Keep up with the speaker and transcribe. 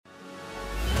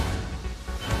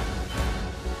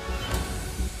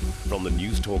From the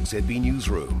Newstalk ZB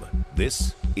Newsroom,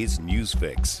 this is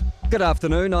Newsfix. Good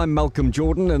afternoon, I'm Malcolm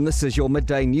Jordan and this is your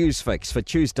Midday Newsfix for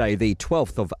Tuesday the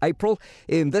 12th of April.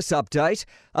 In this update,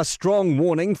 a strong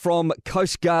warning from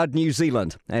Coast Guard New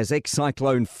Zealand as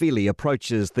ex-cyclone Philly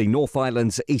approaches the North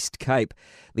Island's East Cape.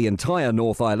 The entire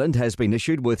North Island has been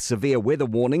issued with severe weather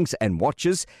warnings and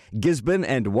watches. Gisborne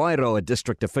and Wairoa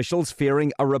district officials,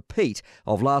 fearing a repeat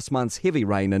of last month's heavy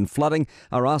rain and flooding,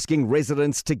 are asking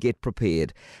residents to get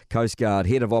prepared. Coast Guard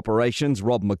Head of Operations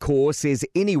Rob McCaw says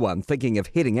anyone thinking of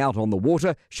heading out on the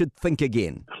water should think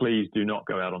again. Please do not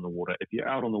go out on the water. If you're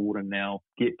out on the water now,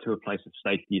 get to a place of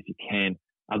safety if you can.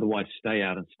 Otherwise, stay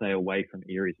out and stay away from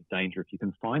areas of danger. If you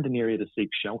can find an area to seek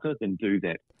shelter, then do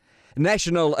that.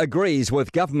 National agrees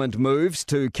with government moves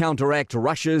to counteract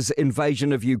Russia's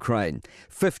invasion of Ukraine.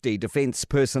 50 defence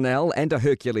personnel and a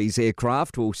Hercules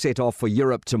aircraft will set off for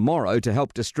Europe tomorrow to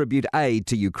help distribute aid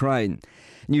to Ukraine.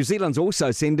 New Zealand's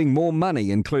also sending more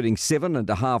money, including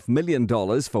 $7.5 million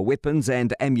for weapons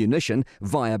and ammunition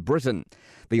via Britain.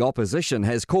 The opposition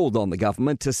has called on the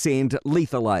government to send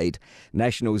lethal aid.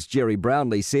 Nationals' Jerry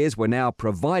Brownlee says we're now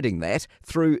providing that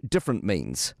through different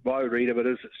means. My read of it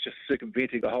is it's just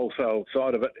circumventing the wholesale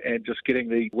side of it and just getting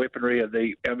the weaponry and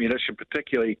the ammunition,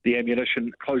 particularly the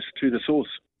ammunition, close to the source.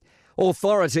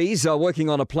 Authorities are working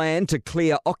on a plan to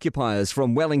clear occupiers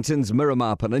from Wellington's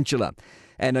Miramar Peninsula.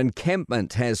 An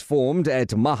encampment has formed at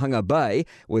Mahanga Bay,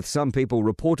 with some people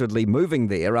reportedly moving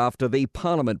there after the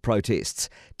Parliament protests.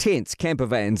 Tents,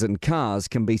 campervans and cars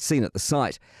can be seen at the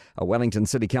site. A Wellington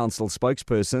City Council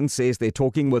spokesperson says they're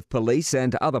talking with police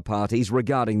and other parties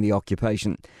regarding the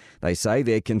occupation. They say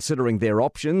they're considering their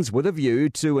options with a view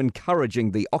to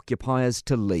encouraging the occupiers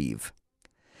to leave.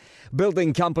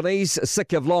 Building companies,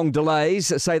 sick of long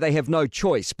delays, say they have no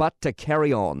choice but to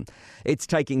carry on. It's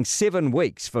taking 7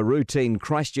 weeks for routine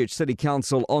Christchurch City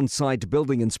Council on-site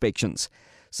building inspections.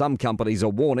 Some companies are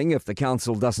warning if the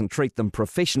council doesn't treat them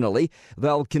professionally,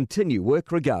 they'll continue work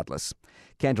regardless.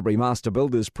 Canterbury Master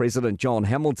Builders President John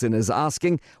Hamilton is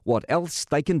asking what else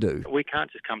they can do. We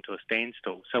can't just come to a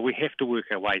standstill, so we have to work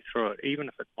our way through it, even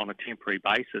if it's on a temporary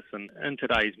basis. And in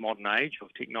today's modern age of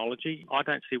technology, I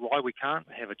don't see why we can't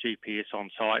have a GPS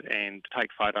on site and take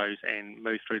photos and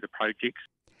move through the projects.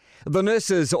 The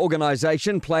nurses'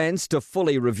 organisation plans to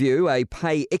fully review a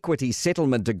pay equity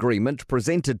settlement agreement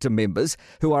presented to members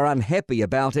who are unhappy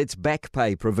about its back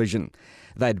pay provision.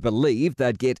 They'd believed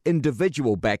they'd get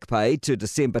individual back pay to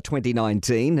December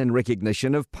 2019 in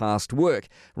recognition of past work,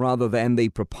 rather than the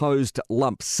proposed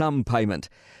lump sum payment.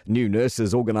 New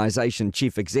Nurses Organisation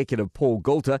Chief Executive Paul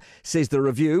Goulter says the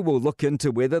review will look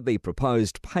into whether the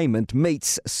proposed payment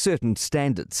meets certain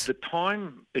standards. The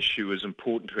time issue is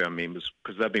important to our members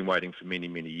because they've been waiting for many,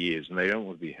 many years and they don't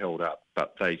want to be held up,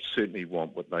 but they certainly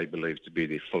want what they believe to be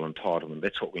their full entitlement.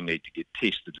 That's what we need to get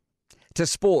tested. To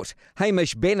sport,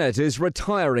 Hamish Bennett is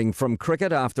retiring from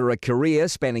cricket after a career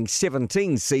spanning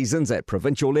 17 seasons at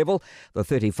provincial level. The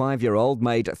 35-year-old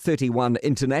made 31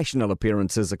 international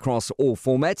appearances across all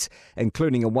formats,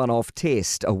 including a one-off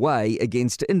test away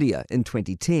against India in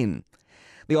 2010.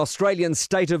 The Australian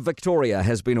state of Victoria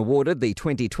has been awarded the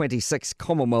 2026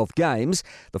 Commonwealth Games,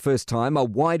 the first time a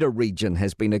wider region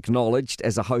has been acknowledged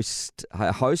as a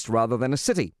host rather than a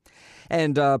city.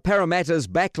 And Parramatta's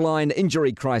backline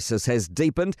injury crisis has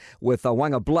deepened, with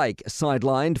Wanga Blake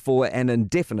sidelined for an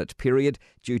indefinite period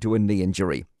due to a knee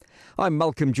injury. I'm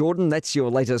Malcolm Jordan. That's your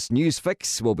latest news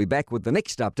fix. We'll be back with the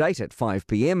next update at 5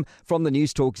 p.m. from the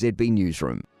Newstalk ZB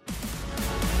Newsroom.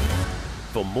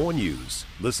 For more news,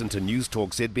 listen to Newstalk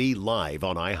ZB live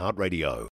on iHeartRadio.